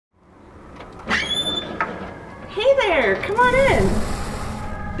there, come on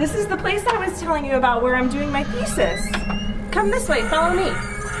in. This is the place I was telling you about where I'm doing my thesis. Come this way, follow me.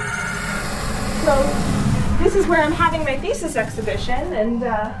 So this is where I'm having my thesis exhibition, and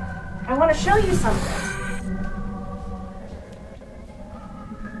I want to show you something.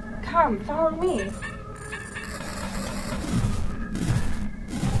 Come, follow me.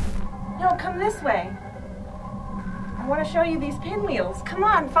 No, come this way. I want to show you these pinwheels. Come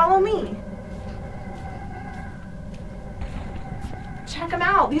on, follow me. Check them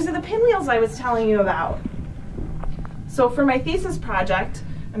out. These are the pinwheels I was telling you about. So for my thesis project,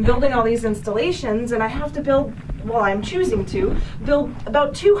 I'm building all these installations, and I have to build, well, I'm choosing to build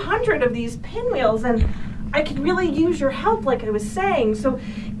about 200 of these pinwheels, and I could really use your help, like I was saying. So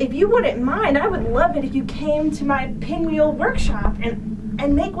if you wouldn't mind, I would love it if you came to my pinwheel workshop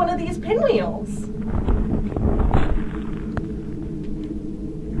and make one of these pinwheels.